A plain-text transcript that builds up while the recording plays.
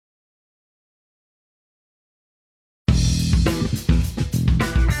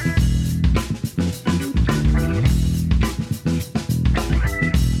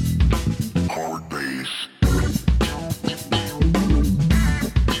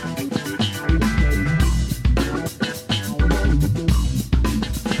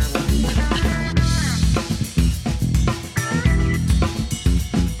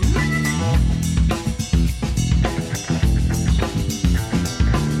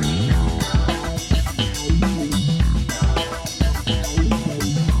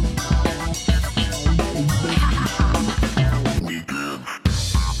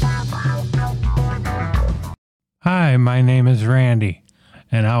my name is Randy,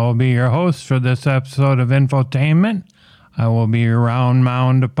 and I will be your host for this episode of Infotainment. I will be your round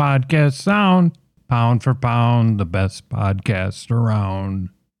mound of podcast sound, pound for pound, the best podcast around.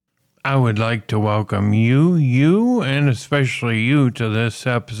 I would like to welcome you, and especially you to this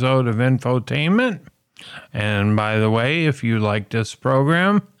episode of Infotainment. And by the way, if you like this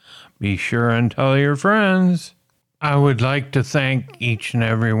program, be sure and tell your friends. I would like to thank each and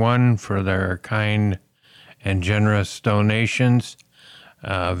every one for their kind and generous donations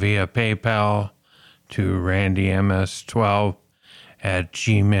via PayPal to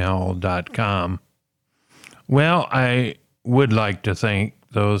randyms12@gmail.com. Well, I would like to thank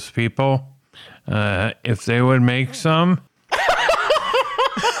those people. If they would make some,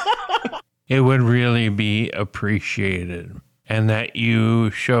 it would really be appreciated. And that you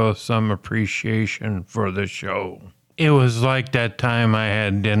show some appreciation for the show. It was like that time I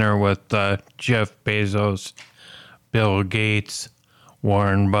had dinner with Jeff Bezos, Bill Gates,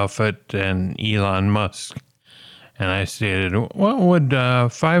 Warren Buffett, and Elon Musk. And I stated, what would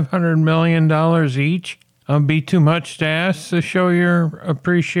 $500 million each be too much to ask to show your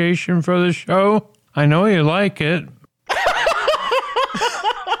appreciation for the show? I know you like it.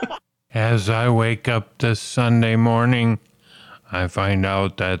 As I wake up this Sunday morning, I find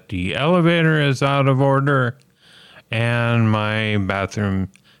out that the elevator is out of order and my bathroom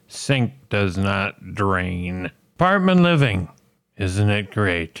sink does not drain. Apartment living, isn't it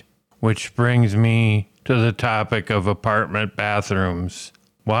great? Which brings me to the topic of apartment bathrooms.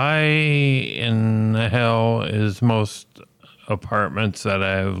 Why in the hell is most apartments that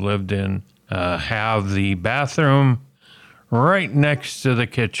I've lived in have the bathroom right next to the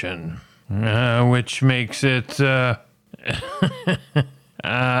kitchen? Which makes it...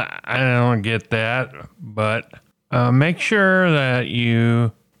 I don't get that, but make sure that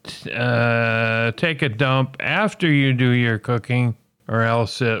you take a dump after you do your cooking, or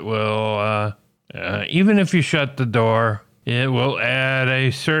else it will, even if you shut the door, it will add a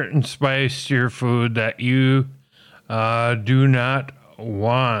certain spice to your food that you do not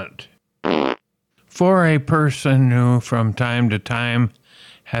want. For a person who from time to time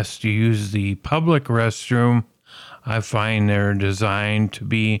has to use the public restroom, I find they're designed to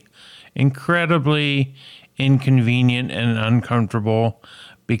be incredibly inconvenient and uncomfortable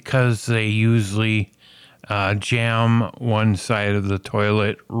because they usually jam one side of the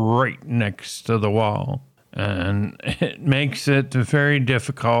toilet right next to the wall. And it makes it very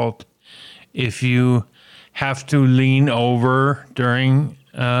difficult if you have to lean over during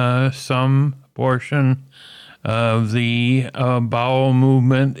some portion of the bowel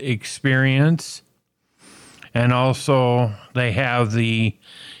movement experience. And also, they have the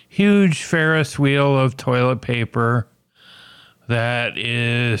huge Ferris wheel of toilet paper that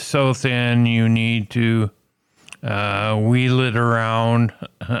is so thin you need to wheel it around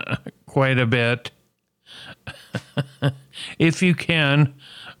quite a bit, if you can,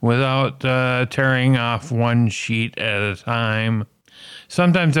 without tearing off one sheet at a time.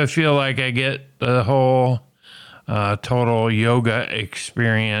 Sometimes I feel like I get the whole total yoga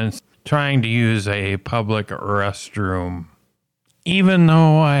experience trying to use a public restroom. Even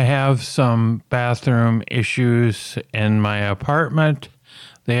though I have some bathroom issues in my apartment,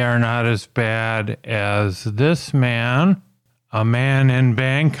 they are not as bad as this man. A man in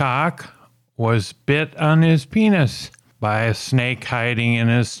Bangkok was bit on his penis by a snake hiding in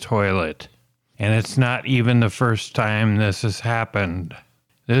his toilet. And it's not even the first time this has happened.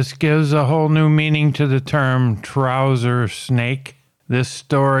 This gives a whole new meaning to the term trouser snake. This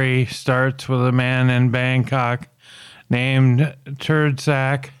story starts with a man in Bangkok named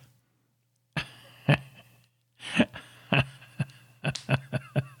Turdsack.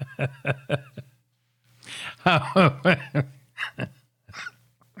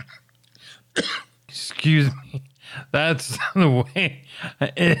 Excuse me. That's the way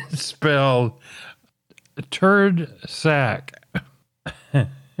it's spelled. Turdsack.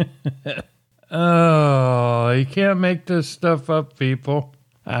 Oh, you can't make this stuff up, people.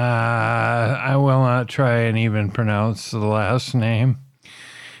 I will not try and even pronounce the last name.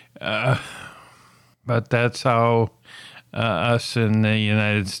 But that's how us in the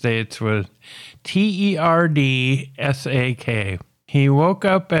United States would Terdsak. He woke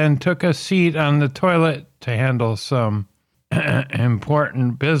up and took a seat on the toilet to handle some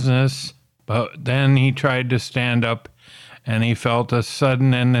important business, but then he tried to stand up and he felt a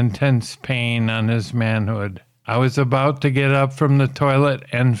sudden and intense pain on his manhood. I was about to get up from the toilet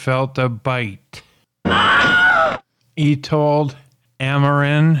and felt a bite. He told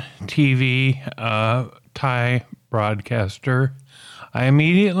Amarin TV, Thai broadcaster, I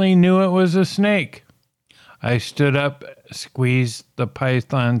immediately knew it was a snake. I stood up, squeezed the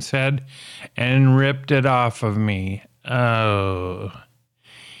python's head, and ripped it off of me. Oh.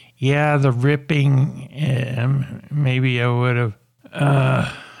 Yeah, the ripping, maybe I would have,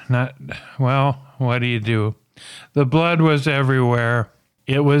 not, well, what do you do? The blood was everywhere.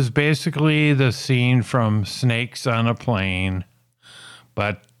 It was basically the scene from Snakes on a Plane.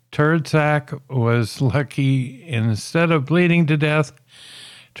 But Turdsack was lucky. Instead of bleeding to death,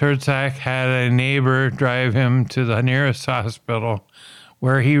 Turdsack had a neighbor drive him to the nearest hospital,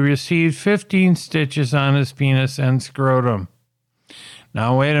 where he received 15 stitches on his penis and scrotum.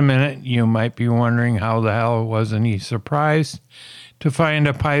 Now, wait a minute. You might be wondering how the hell wasn't he surprised to find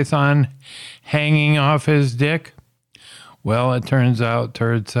a python hanging off his dick? Well, it turns out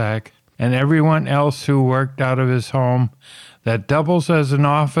Turdsack and everyone else who worked out of his home that doubles as an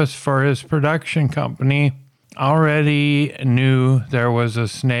office for his production company already knew there was a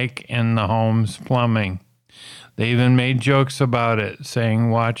snake in the home's plumbing. They even made jokes about it,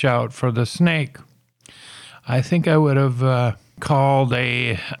 saying, "Watch out for the snake." I think I would have called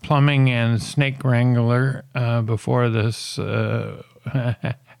a plumbing and snake wrangler before this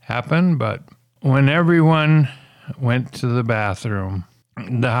happened, but when everyone went to the bathroom,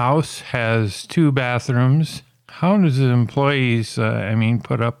 the house has 2 bathrooms. How does the employees,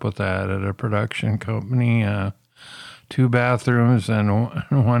 put up with that at a production company? 2 bathrooms and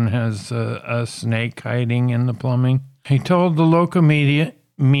one has a snake hiding in the plumbing. He told the local media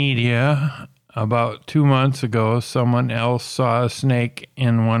about 2 months ago someone else saw a snake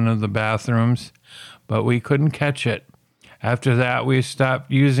in one of the bathrooms, but we couldn't catch it. After that, we stopped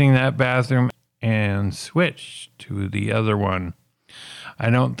using that bathroom and switched to the other one. I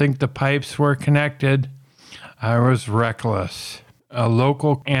don't think the pipes were connected. I was reckless. A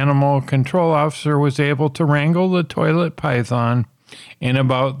local animal control officer was able to wrangle the toilet python in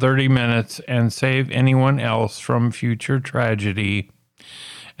about 30 minutes and save anyone else from future tragedy.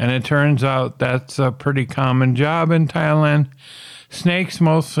 And it turns out that's a pretty common job in Thailand. Snakes,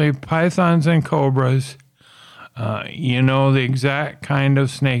 mostly pythons and cobras. The exact kind of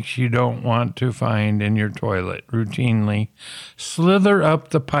snakes you don't want to find in your toilet routinely slither up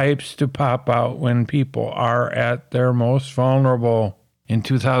the pipes to pop out when people are at their most vulnerable. In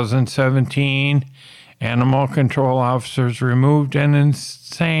 2017, animal control officers removed an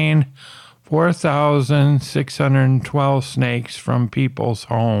insane 4,612 snakes from people's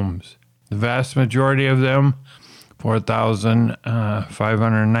homes. The vast majority of them,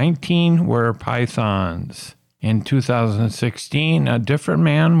 4,519, were pythons. In 2016, a different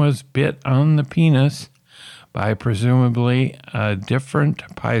man was bit on the penis by presumably a different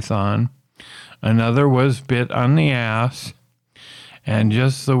python. Another was bit on the ass. And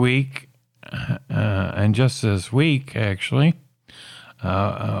just this week, actually,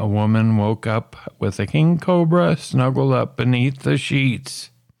 a woman woke up with a king cobra snuggled up beneath the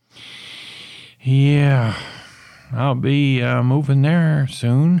sheets. Yeah, I'll be moving there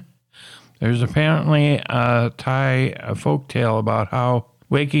soon. There's apparently a Thai folktale about how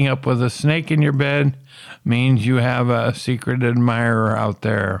waking up with a snake in your bed means you have a secret admirer out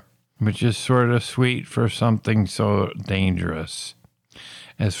there, which is sort of sweet for something so dangerous.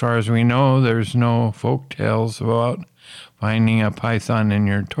 As far as we know, there's no folktales about finding a python in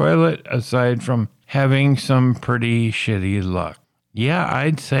your toilet aside from having some pretty shitty luck. Yeah,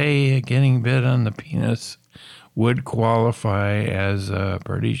 I'd say getting bit on the penis would qualify as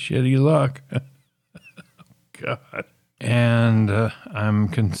pretty shitty luck. God. And I'm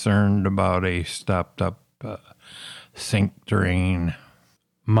concerned about a stopped-up sink drain.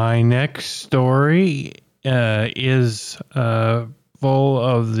 My next story is full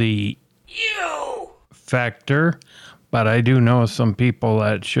of the ew factor, but I do know some people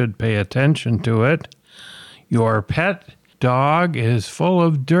that should pay attention to it. Your pet dog is full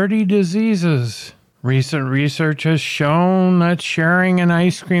of dirty diseases. Recent research has shown that sharing an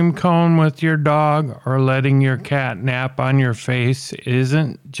ice cream cone with your dog or letting your cat nap on your face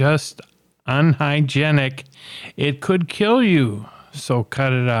isn't just unhygienic, it could kill you, so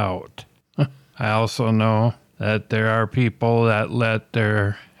cut it out. I also know that there are people that let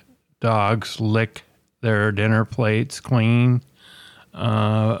their dogs lick their dinner plates clean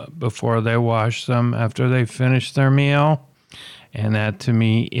before they wash them after they finish their meal. And that to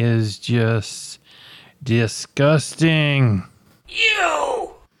me is just disgusting.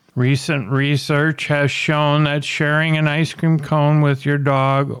 Ew! Recent research has shown that sharing an ice cream cone with your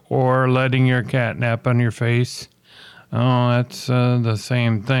dog or letting your cat nap on your face, that's the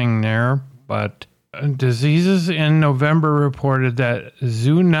same thing there. But diseases in November reported that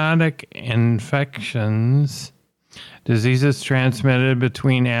zoonotic infections, diseases transmitted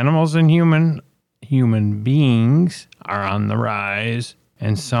between animals and human beings are on the rise,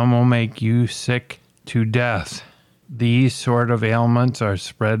 and some will make you sick to death. These sort of ailments are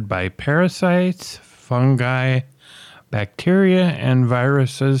spread by parasites, fungi, bacteria, and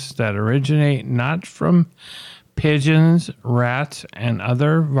viruses that originate not from pigeons, rats, and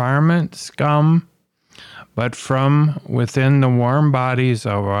other varmint scum, but from within the warm bodies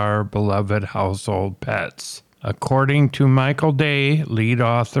of our beloved household pets. According to Michael Day, lead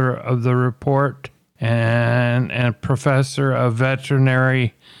author of the report and a professor of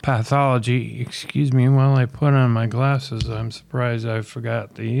veterinary pathology, excuse me while I put on my glasses, I'm surprised I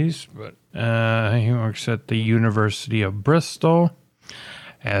forgot these, but he works at the University of Bristol.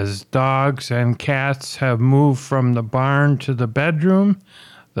 As dogs and cats have moved from the barn to the bedroom,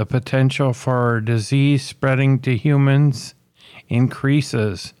 the potential for disease spreading to humans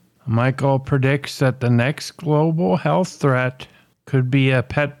increases. Michael predicts that the next global health threat could be a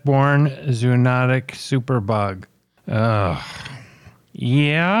pet-borne zoonotic superbug.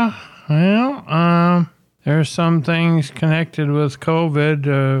 Yeah, well, there's some things connected with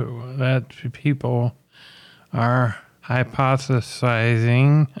COVID that people are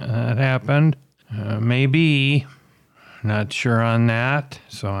hypothesizing that happened. Maybe, not sure on that,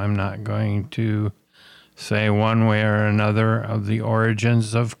 so I'm not going to say one way or another of the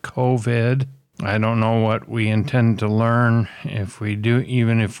origins of COVID. I don't know what we intend to learn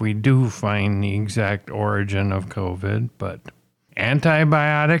even if we do find the exact origin of COVID, but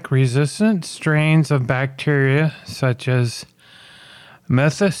antibiotic-resistant strains of bacteria such as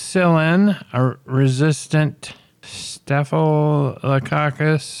methicillin-resistant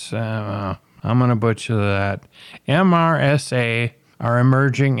Staphylococcus, I'm going to butcher that, MRSA, are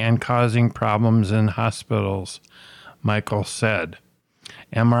emerging and causing problems in hospitals, Michael said.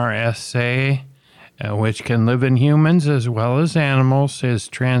 MRSA, which can live in humans as well as animals, is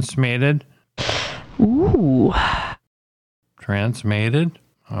transmitted. Ooh. Transmitted?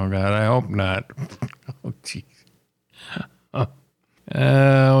 Oh, God, I hope not. Oh, jeez.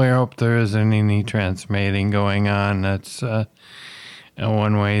 We hope there isn't any transmitting going on. That's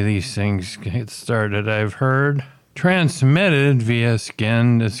one way these things get started, I've heard. Transmitted via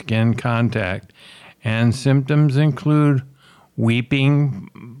skin-to-skin contact, and symptoms include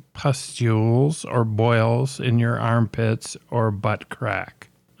weeping, pustules, or boils in your armpits or butt crack.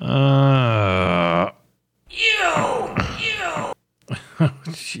 Ew!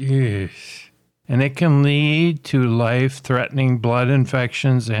 Jeez. And it can lead to life-threatening blood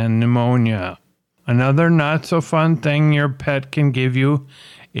infections and pneumonia. Another not-so-fun thing your pet can give you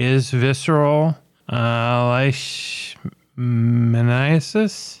is visceral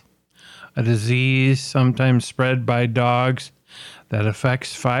leishmaniasis, a disease sometimes spread by dogs that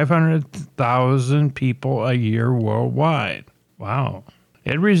affects 500,000 people a year worldwide. Wow.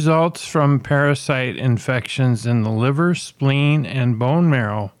 It results from parasite infections in the liver, spleen, and bone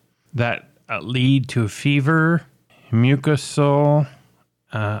marrow that lead to fever, mucosal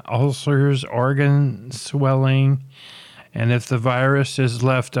ulcers, organ swelling, and if the virus is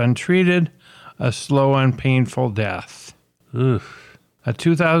left untreated, a slow and painful death. Oof. A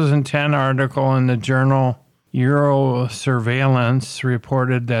 2010 article in the journal Eurosurveillance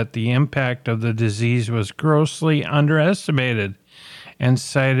reported that the impact of the disease was grossly underestimated and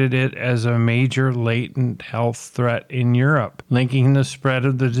cited it as a major latent health threat in Europe, linking the spread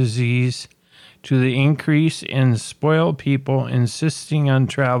of the disease to the increase in spoiled people insisting on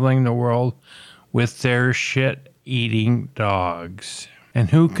traveling the world with their shit-eating dogs. And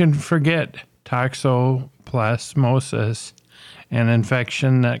who can forget toxoplasmosis, an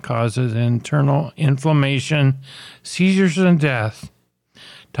infection that causes internal inflammation, seizures, and death.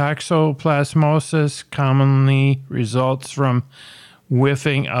 Toxoplasmosis commonly results from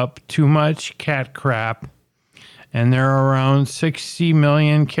whiffing up too much cat crap, and there are around 60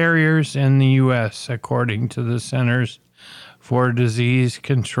 million carriers in the U.S., according to the Centers for Disease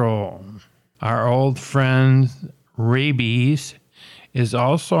Control. Our old friend rabies is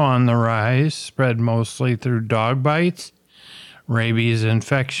also on the rise, spread mostly through dog bites. Rabies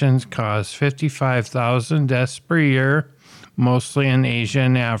infections cause 55,000 deaths per year, mostly in Asia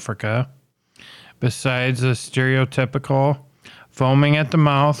and Africa. Besides the stereotypical foaming at the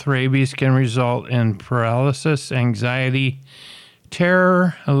mouth, rabies can result in paralysis, anxiety,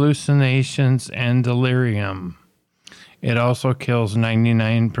 terror, hallucinations, and delirium. It also kills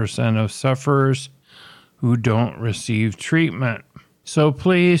 99% of sufferers who don't receive treatment. So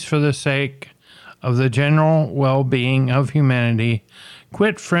please, for the sake of the general well-being of humanity,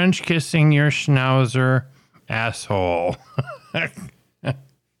 quit French kissing your schnauzer, asshole.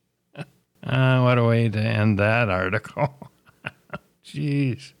 What a way to end that article.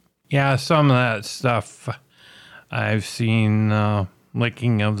 Jeez. Yeah, some of that stuff I've seen,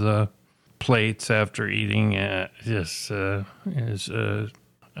 licking of the plates after eating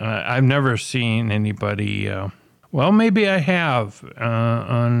I've never seen anybody, well, maybe I have,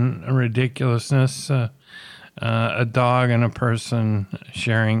 on ridiculousness, a dog and a person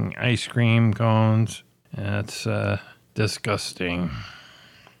sharing ice cream cones. That's disgusting.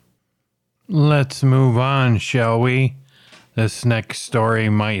 Let's move on, shall we? This next story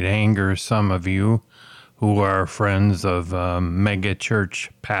might anger some of you who are friends of megachurch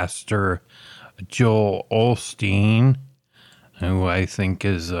pastor Joel Osteen, who I think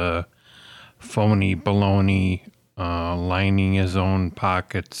is a phony baloney, lining his own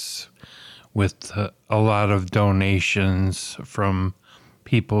pockets with a lot of donations from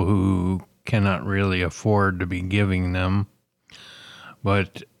people who cannot really afford to be giving them.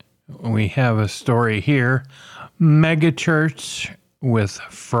 But we have a story here. Megachurch with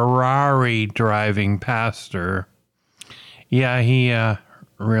Ferrari driving pastor. Yeah, he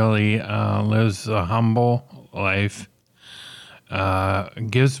really lives a humble life.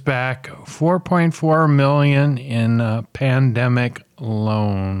 Gives back $4.4 million in pandemic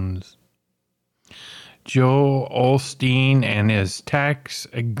loans. Joe Osteen and his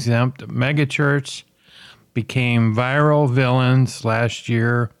tax-exempt megachurch became viral villains last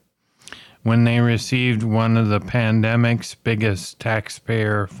year when they received one of the pandemic's biggest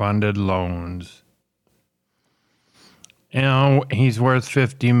taxpayer-funded loans. You know, he's worth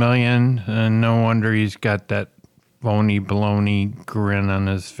 $50 million, and no wonder he's got that phony baloney grin on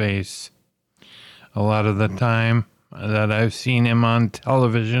his face. A lot of the time that I've seen him on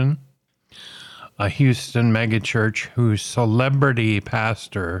television, a Houston megachurch whose celebrity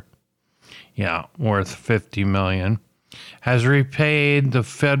pastor, worth $50 million, has repaid the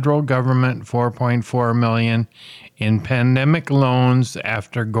federal government $4.4 million in pandemic loans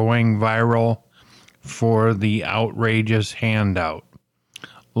after going viral for the outrageous handout.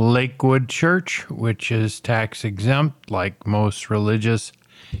 Lakewood Church, which is tax exempt like most religious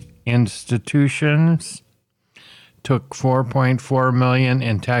institutions, took $4.4 million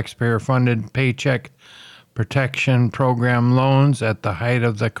in taxpayer-funded Paycheck Protection Program loans at the height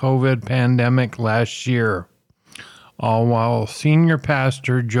of the COVID pandemic last year, all while senior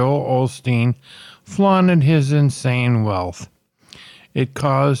pastor Joel Osteen flaunted his insane wealth. It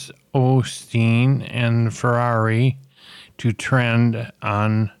caused Osteen and Ferrari to trend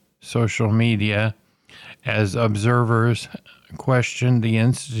on social media as observers questioned the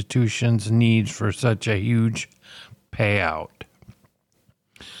institution's need for such a huge payout.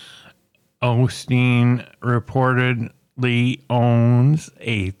 Osteen reportedly owns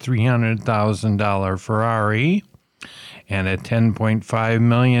a $300,000 Ferrari and a $10.5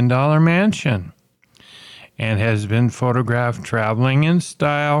 million mansion, and has been photographed traveling in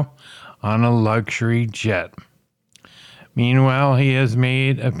style on a luxury jet. Meanwhile, he has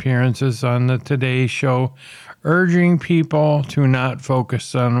made appearances on the Today Show, urging people to not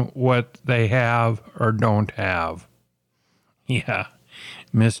focus on what they have or don't have. Yeah,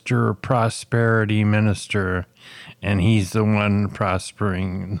 Mr. Prosperity Minister, and he's the one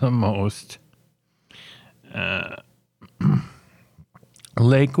prospering the most.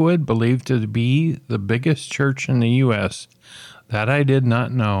 Lakewood, believed to be the biggest church in the U.S., that I did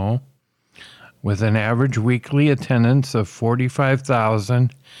not know, with an average weekly attendance of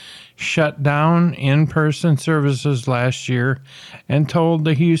 45,000, shut down in-person services last year and told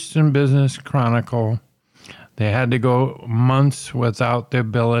the Houston Business Chronicle they had to go months without the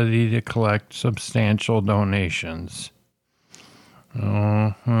ability to collect substantial donations.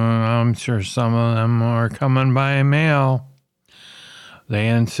 Oh, I'm sure some of them are coming by mail. They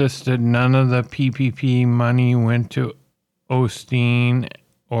insisted none of the PPP money went to Osteen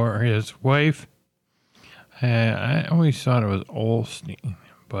or his wife. I always thought it was Osteen,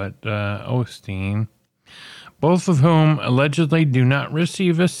 but Osteen, both of whom allegedly do not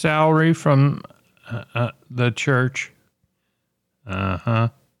receive a salary from the church.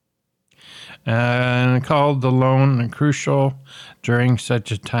 And called the loan crucial during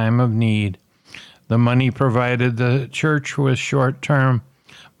such a time of need. The money provided the church with short-term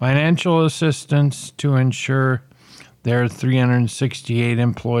financial assistance to ensure their 368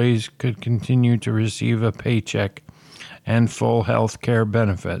 employees could continue to receive a paycheck and full health care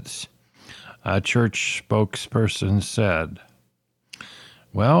benefits, a church spokesperson said.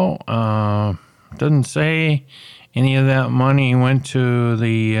 Well, doesn't say any of that money went to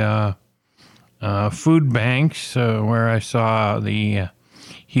the food banks, where I saw the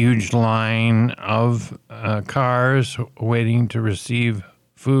huge line of cars waiting to receive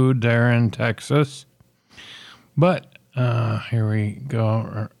food there in Texas. But Here we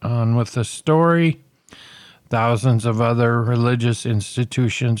go on with the story. Thousands of other religious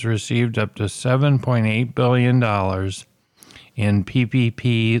institutions received up to $7.8 billion in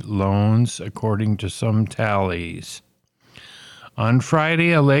PPP loans, according to some tallies. On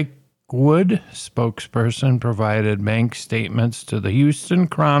Friday, a Lakewood spokesperson provided bank statements to the Houston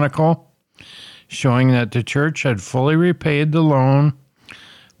Chronicle showing that the church had fully repaid the loan.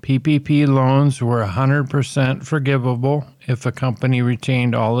 PPP loans were 100% forgivable if a company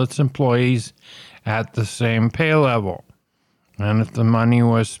retained all its employees at the same pay level, and if the money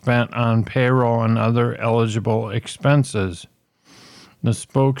was spent on payroll and other eligible expenses. The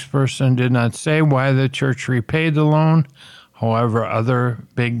spokesperson did not say why the church repaid the loan. However, other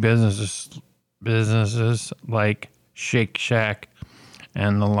big businesses like Shake Shack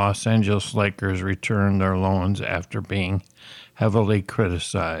and the Los Angeles Lakers returned their loans after being heavily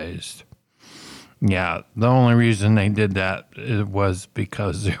criticized. Yeah, the only reason they did that was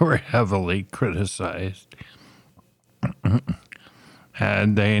because they were heavily criticized.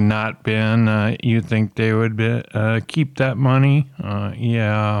 Had they not been, you think they would keep that money?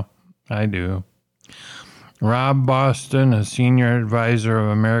 Yeah, I do. Rob Boston, a senior advisor of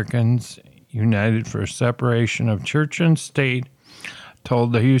Americans United for Separation of Church and State,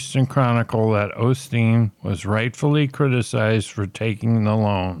 told the Houston Chronicle that Osteen was rightfully criticized for taking the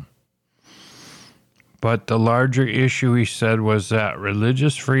loan. But the larger issue, he said, was that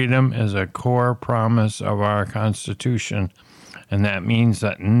religious freedom is a core promise of our Constitution, and that means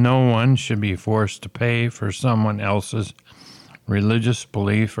that no one should be forced to pay for someone else's religious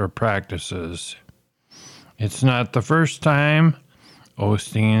belief or practices. It's not the first time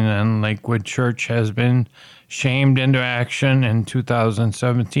Osteen and Lakewood Church has been shamed into action. In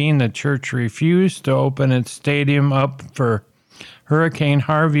 2017, the church refused to open its stadium up for Hurricane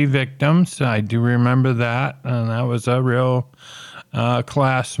Harvey victims. I do remember that, and that was a real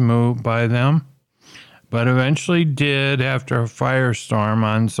class move by them, but eventually did after a firestorm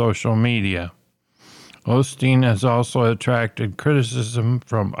on social media. Osteen has also attracted criticism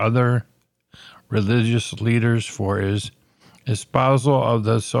from other religious leaders for his espousal of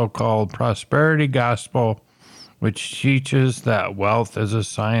the so-called prosperity gospel, which teaches that wealth is a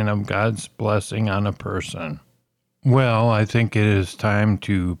sign of God's blessing on a person. Well, I think it is time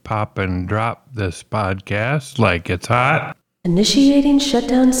to pop and drop this podcast like it's hot. Initiating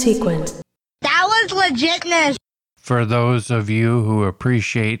shutdown sequence. That was legitness. For those of you who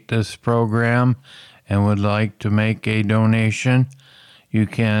appreciate this program and would like to make a donation, you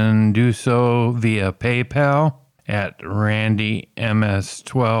can do so via PayPal at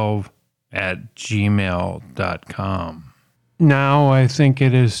randyms12@gmail.com. Now I think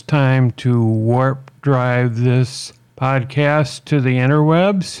it is time to warp drive this podcast to the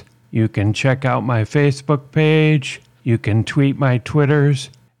interwebs. You can check out my Facebook page. You can tweet my Twitters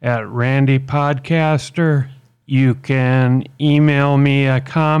at Randy Podcaster. You can email me a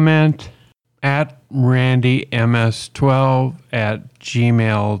comment at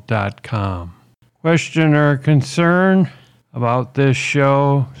randyms12@gmail.com. Question or concern about this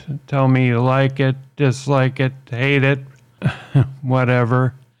show, tell me you like it, dislike it, hate it,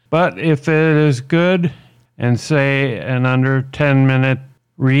 whatever. But if it is good and say an under 10-minute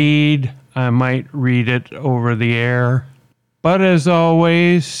read, I might read it over the air. But as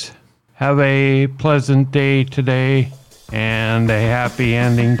always, have a pleasant day today and a happy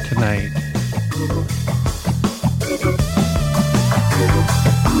ending tonight.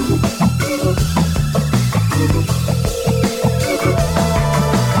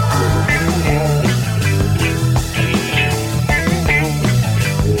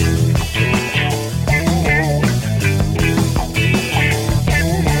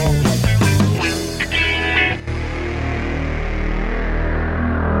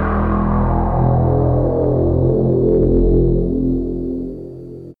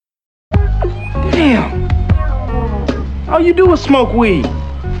 All you do is smoke weed.